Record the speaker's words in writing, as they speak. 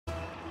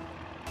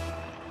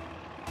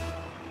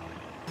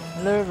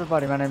Hello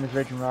everybody, my name is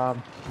Raging Rob.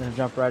 I'm gonna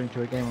jump right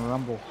into a game of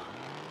Rumble.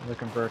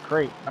 Looking for a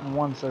crate. Gotten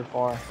one so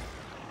far.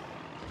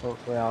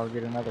 Hopefully I'll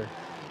get another.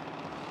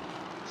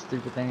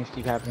 Stupid things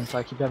keep happening, so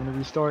I keep having to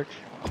restart.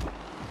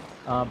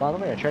 By the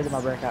way, I traded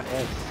my breakout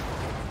eggs.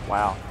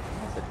 Wow.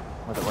 Was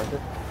it worth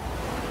it?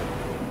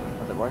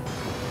 Was it worth it?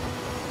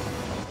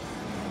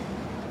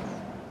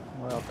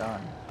 Well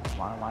done.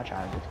 Why am I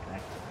trying to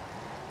disconnect?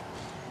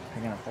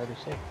 Picking up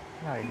 36.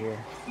 Get out of here.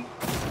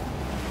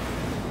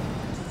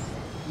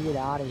 Get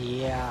out of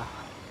here.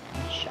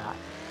 Nice shot.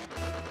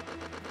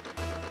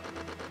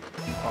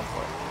 Go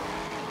for it.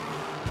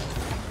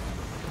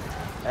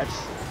 That's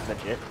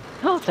legit.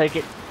 I'll take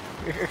it.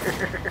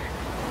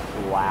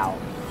 Wow.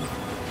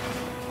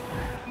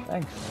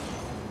 Thanks.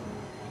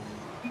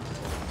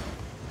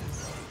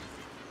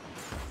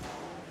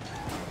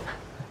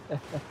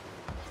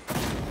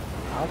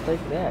 I'll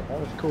take that. That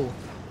was cool.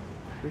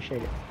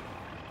 Appreciate it.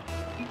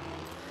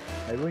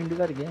 Maybe we can do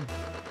that again.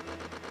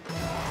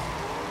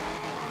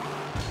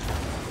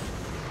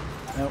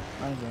 Nope,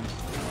 not again.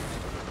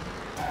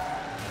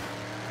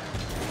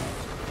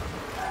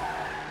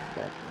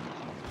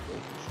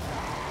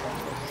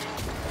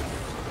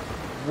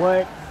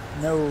 What?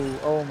 No.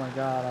 Oh my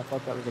god, I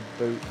thought that was a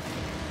boot.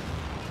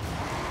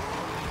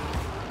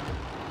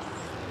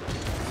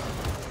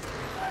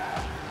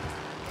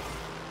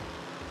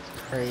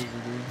 It's crazy,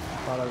 dude.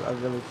 I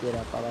really did.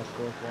 I thought I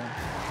scored for him.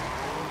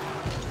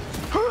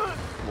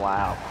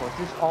 Wow, of course,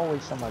 there's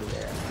always somebody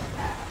there.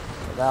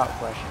 Without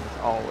question,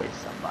 there's always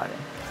somebody.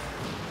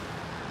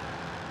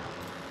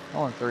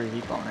 Only 3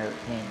 people on every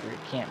team, but it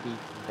can't be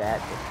that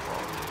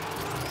difficult.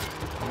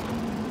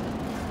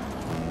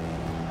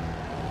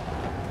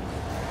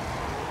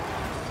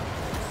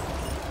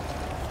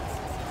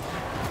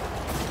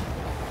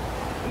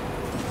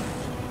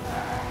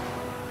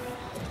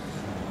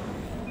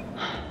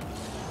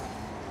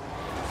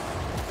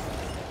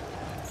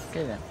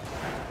 Okay then.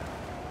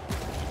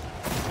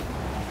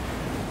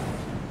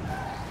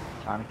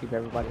 Trying to keep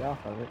everybody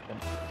off of it, but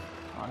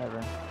not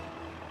ever.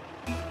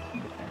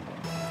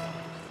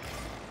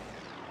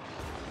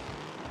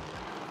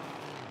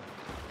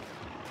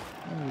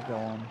 Where are you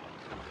going?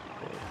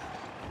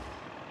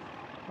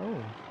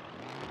 Oh.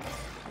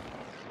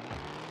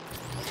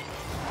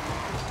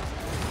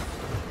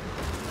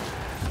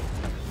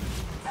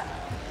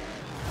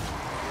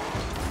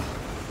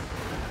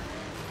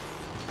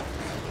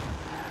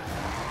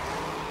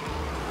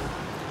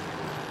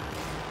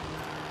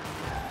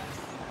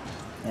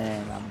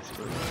 And I'm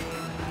screwed.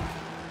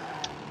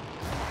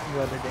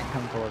 Weather didn't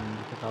come toward me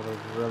because I was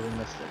really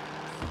missed it.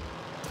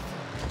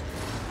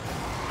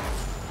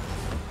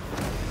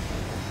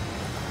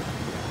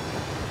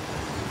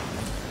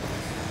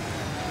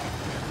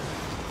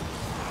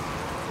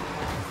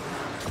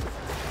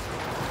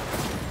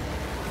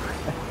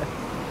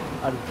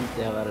 I just beat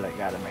the hell out of that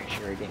guy to make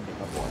sure he didn't get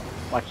my boy.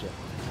 Watch it.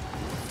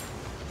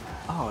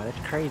 Oh, that's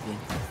crazy.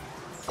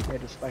 I had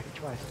to spike it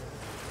twice.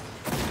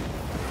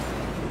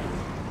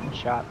 Good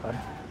shot, bud.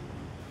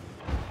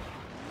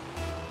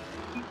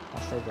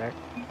 I'll stay back.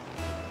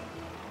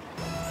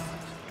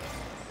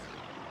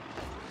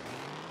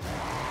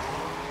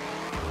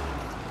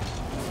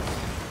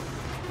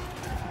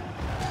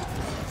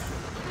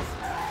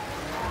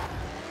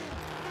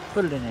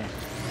 Put it in there.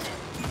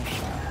 Nice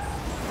shot.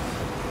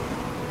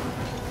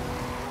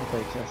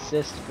 Takes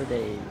assist for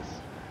days.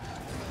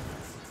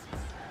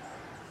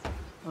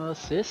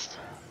 Assist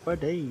for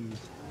days.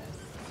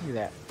 Look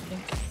at that.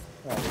 Think.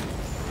 Right.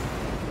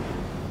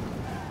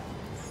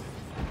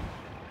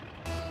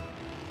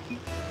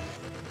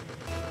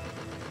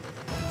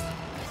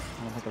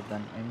 I don't think I've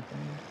done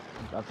anything.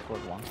 I've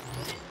scored 1.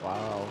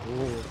 Wow.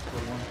 Ooh, I've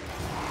scored 1.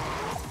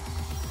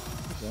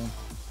 Good game.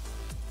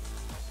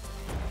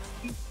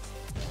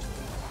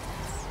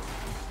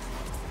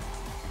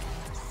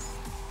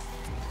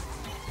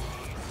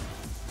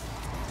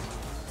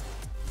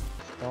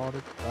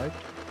 Started right.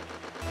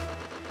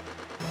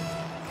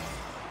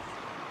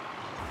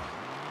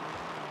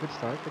 Good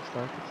start, good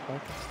start, good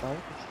start, good start,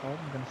 good start.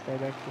 I'm gonna stay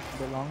back just a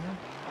bit longer.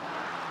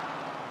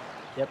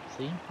 Yep,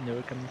 see? Knew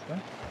it come this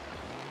way.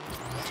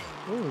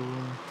 Ooh.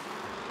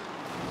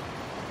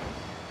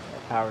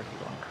 That power's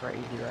going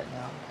crazy right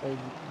now. So let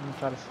me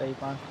try to save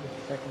mine for just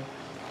a second.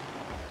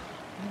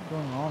 What's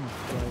going on with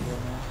this guy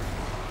right now?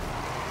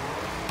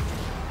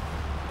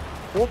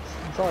 Whoops,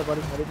 I'm sorry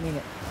buddy, I didn't mean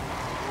it.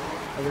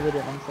 I really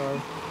didn't, I'm sorry.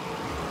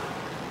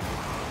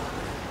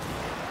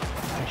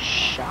 A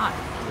shot,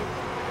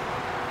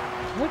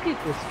 dude. Look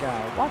at this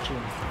guy, watch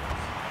him.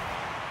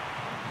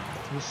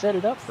 He set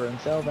it up for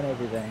himself and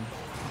everything.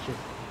 Just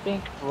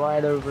think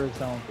right over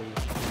his own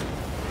piece.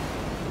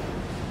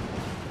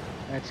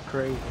 That's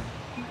crazy.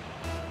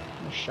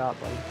 Nice shot,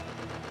 buddy.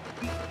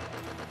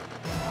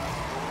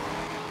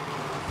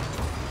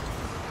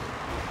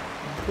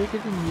 I'm bigger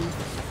than you.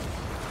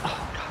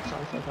 Oh god,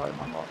 sorry,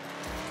 my fault.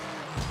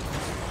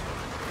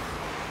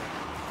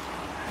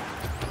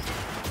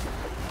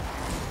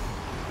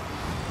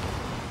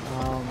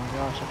 Oh my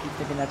gosh, I keep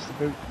thinking that's the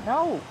boot.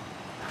 No!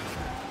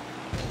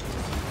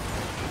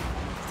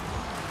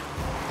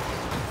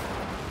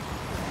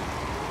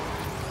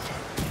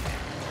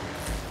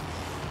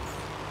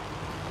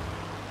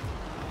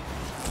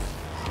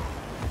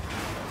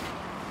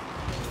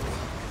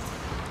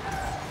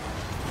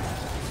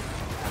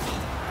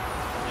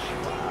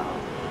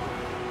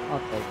 I'll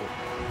take it.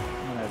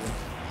 Whatever.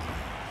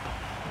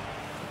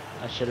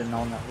 I should have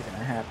known that was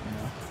gonna happen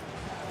though.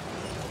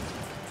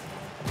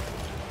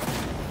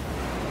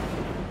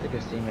 I think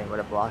his teammate would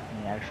have blocked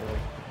me actually.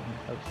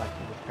 Looks like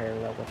he was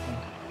parallel with me.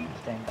 I'm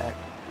staying back.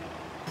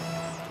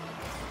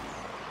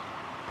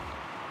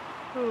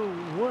 Oh,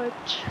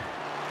 what?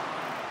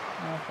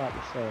 I was about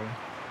to say.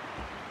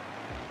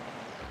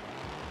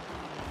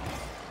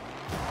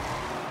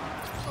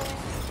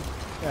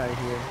 Get out of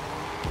here.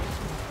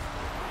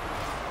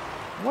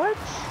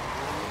 What?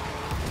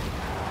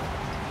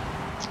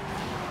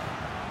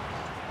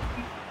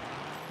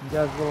 You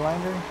guys a little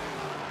angry?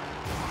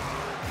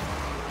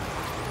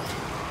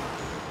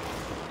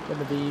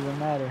 Gonna be even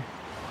madder.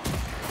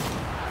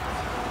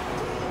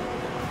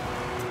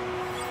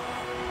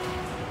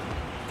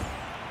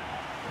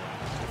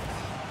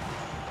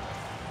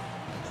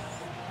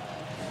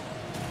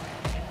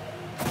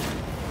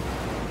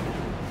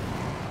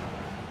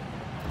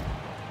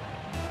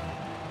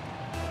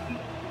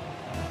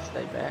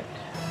 Stay back.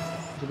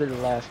 This will be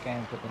the last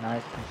game for the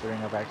night,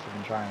 considering I've actually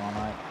been trying all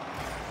night.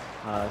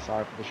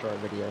 Sorry for the short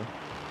video.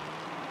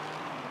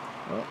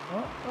 Oh,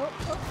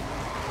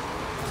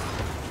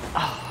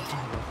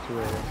 too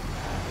early.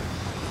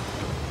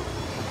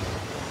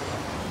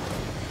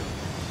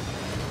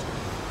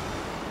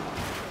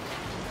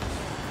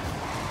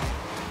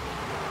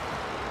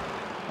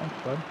 Thanks,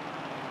 bud.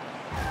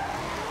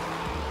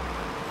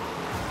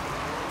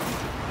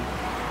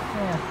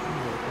 Yeah,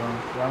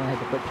 I only had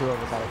to put 2 of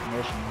us out of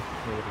commission to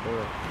be able to do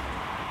it.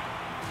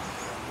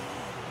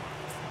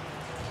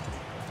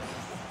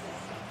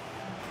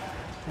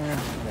 Yeah,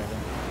 whatever.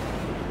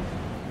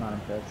 Not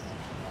impressed.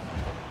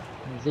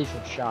 It's a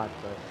decent shot,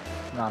 but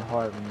it's not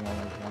hard when you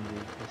only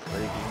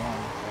 3v1,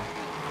 so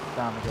it's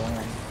time to go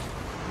in.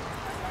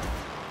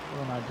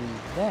 When I do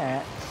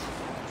that,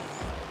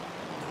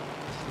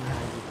 see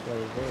how you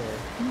play there.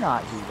 Do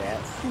not do that.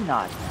 Do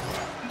not do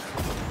that.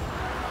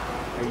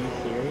 Are you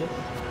serious?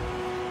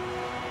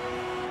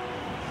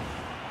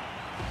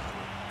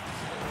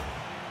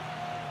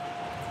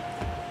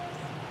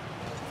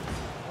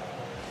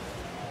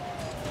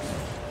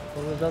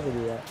 What was other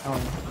do that?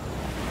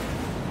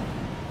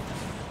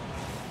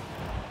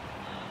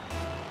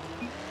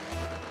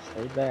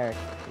 Stay back.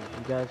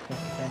 You guys can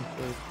defend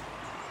first.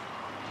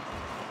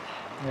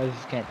 You guys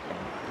just can't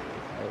defend.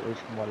 At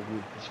least from what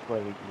you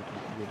display,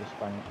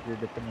 your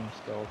defending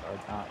skills are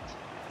not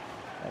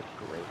that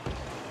great.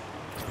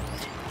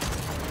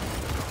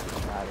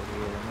 Get out of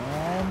here,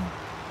 man.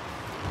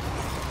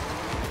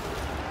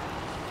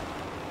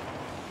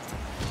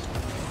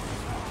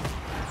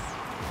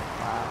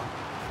 Wow.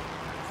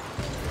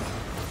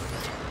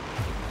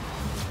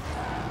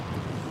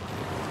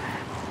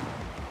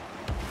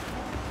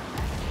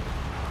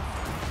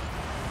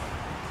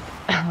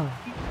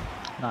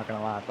 Not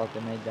gonna lie, I thought they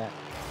made that.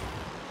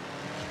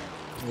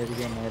 The other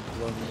game they had to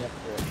blow me up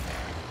for it.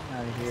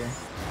 Out of here.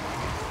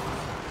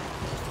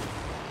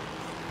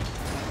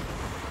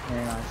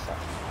 Very nice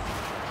stuff.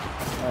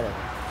 Whatever.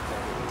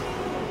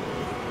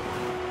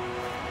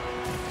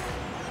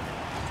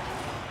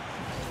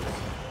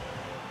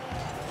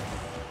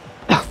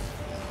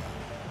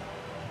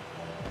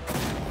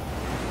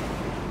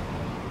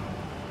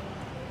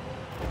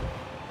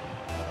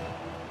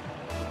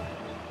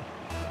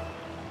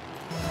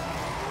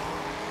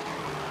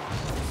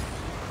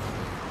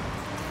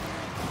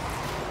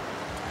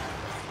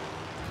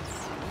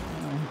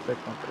 Pick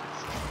one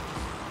first.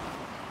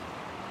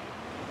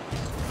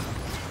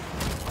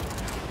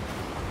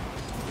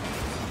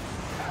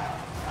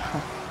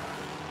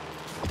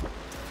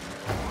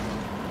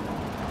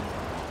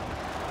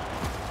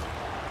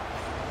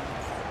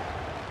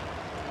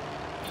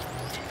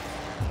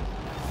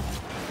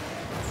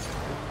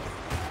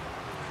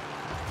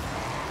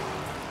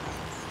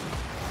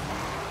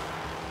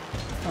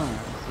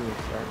 Let's see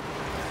what's right.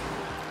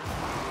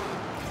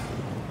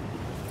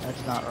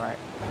 That's not right.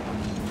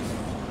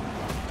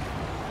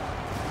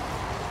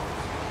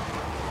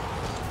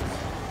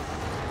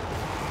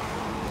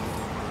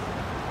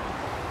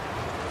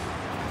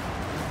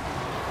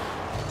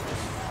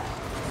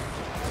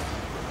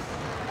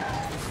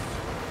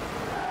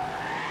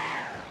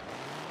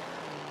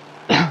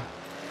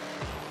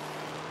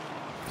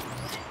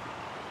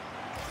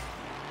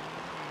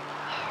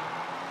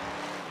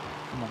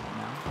 Come on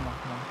now, come on,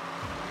 come on.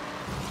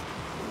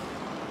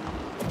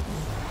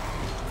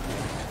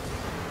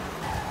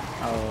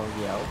 Oh,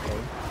 yeah, okay.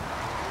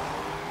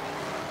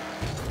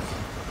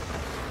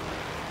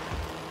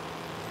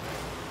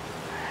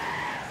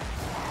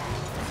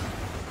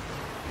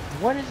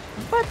 What the?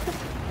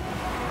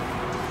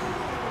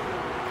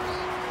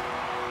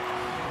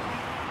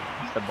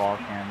 It's the ball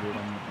cam, dude.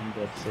 I'm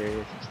dead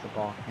serious. It's the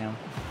ball cam.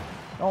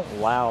 Don't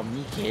wow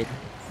me, kid.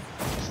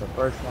 It's the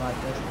first one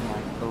I've missed in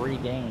like 3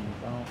 games.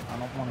 I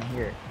don't want to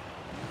hear it.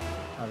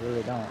 I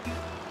really don't.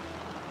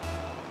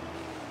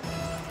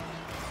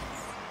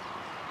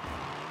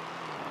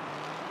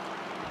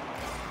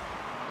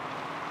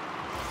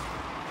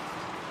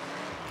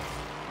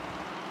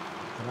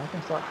 But I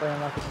can start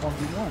playing like it's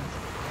 1v1.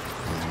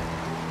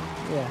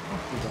 Yeah,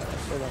 let's do that.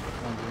 Let's set up with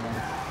 1v1.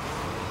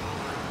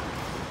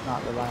 Not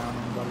rely on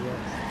anybody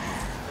else.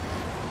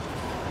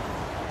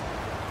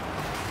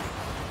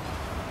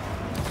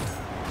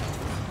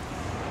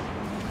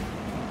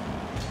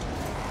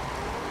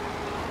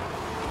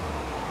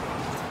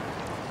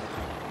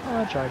 Oh,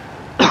 I tried.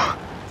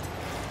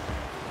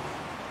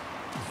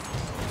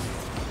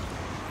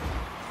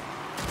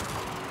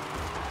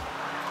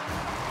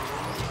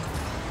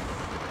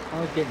 I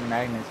was getting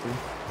magnets, dude.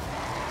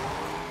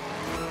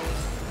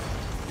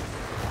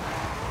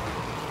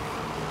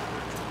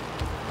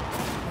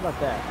 How about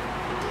that?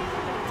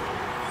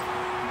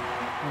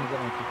 How does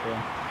that make you feel?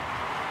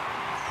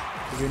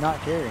 You're not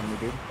carrying me,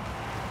 dude.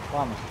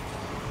 Promise.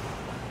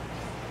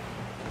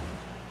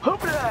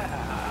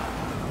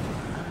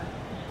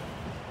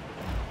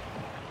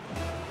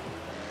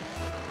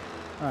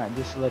 Alright,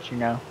 just to let you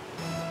know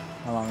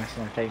how long it's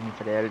going to take me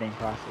for the editing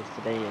process.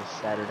 Today is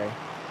Saturday.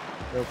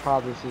 You'll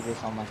probably see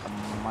this on like a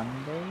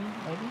Monday,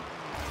 maybe?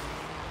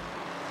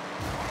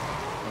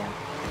 Yeah.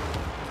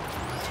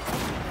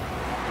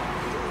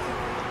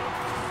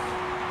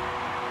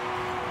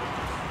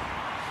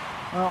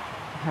 Well,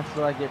 that's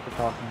what I get for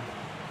talking.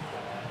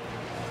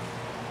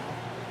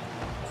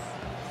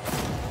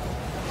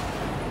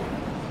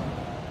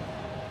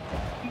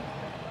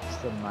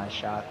 Still a nice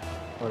shot.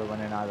 Would have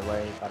went in either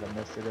way if I'd have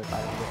missed it if I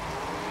had it.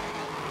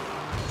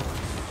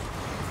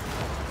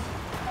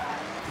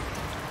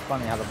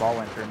 Funny how the ball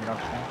went through me, don't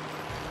you think?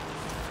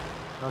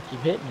 I'll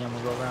keep hitting you, I'm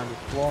gonna go around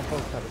just blowing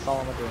folks out. That's all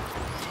I'm gonna do.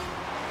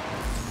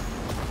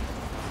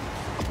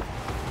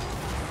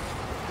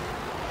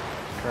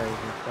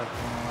 Crazy stuff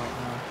going on right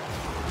now.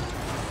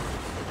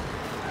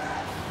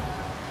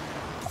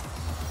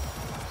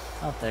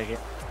 I'll take it.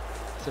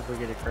 See if we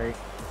get a crate.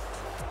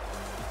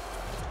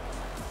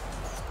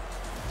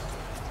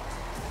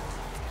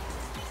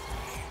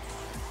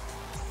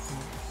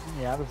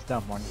 Yeah, I was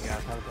dumb on you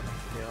guys. How was I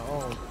feel?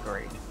 Oh,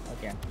 great.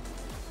 Again.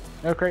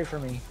 No crate for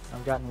me.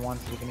 I've gotten one,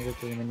 so we're gonna go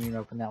through the menu and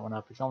open that one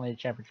up. It's only a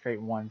Champions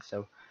Crate 1,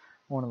 so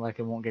more than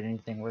likely won't get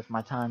anything worth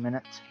my time in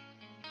it.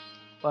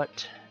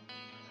 But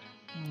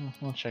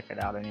we'll check it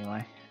out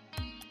anyway.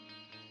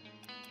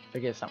 If I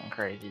get something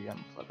crazy, I'm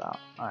gonna flip out.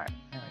 Alright,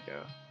 here we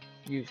go.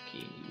 Use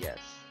key, yes.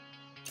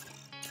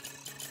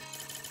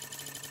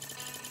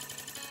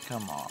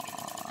 Come on,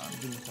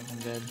 give me something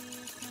good.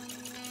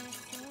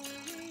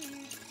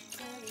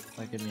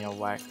 Like give me a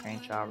whack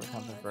paint job or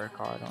something for a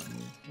car I don't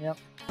need. Yep.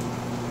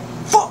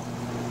 Fuck!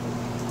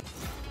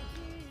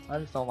 I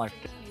just don't like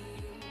it.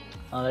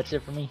 That's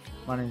it for me.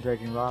 My name's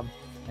Raging Rob.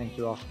 Thank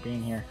you all for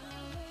being here.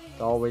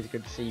 It's always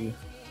good to see you.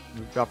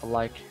 Drop a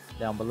like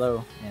down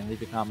below and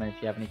leave a comment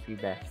if you have any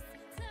feedback.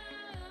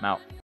 I'm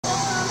out.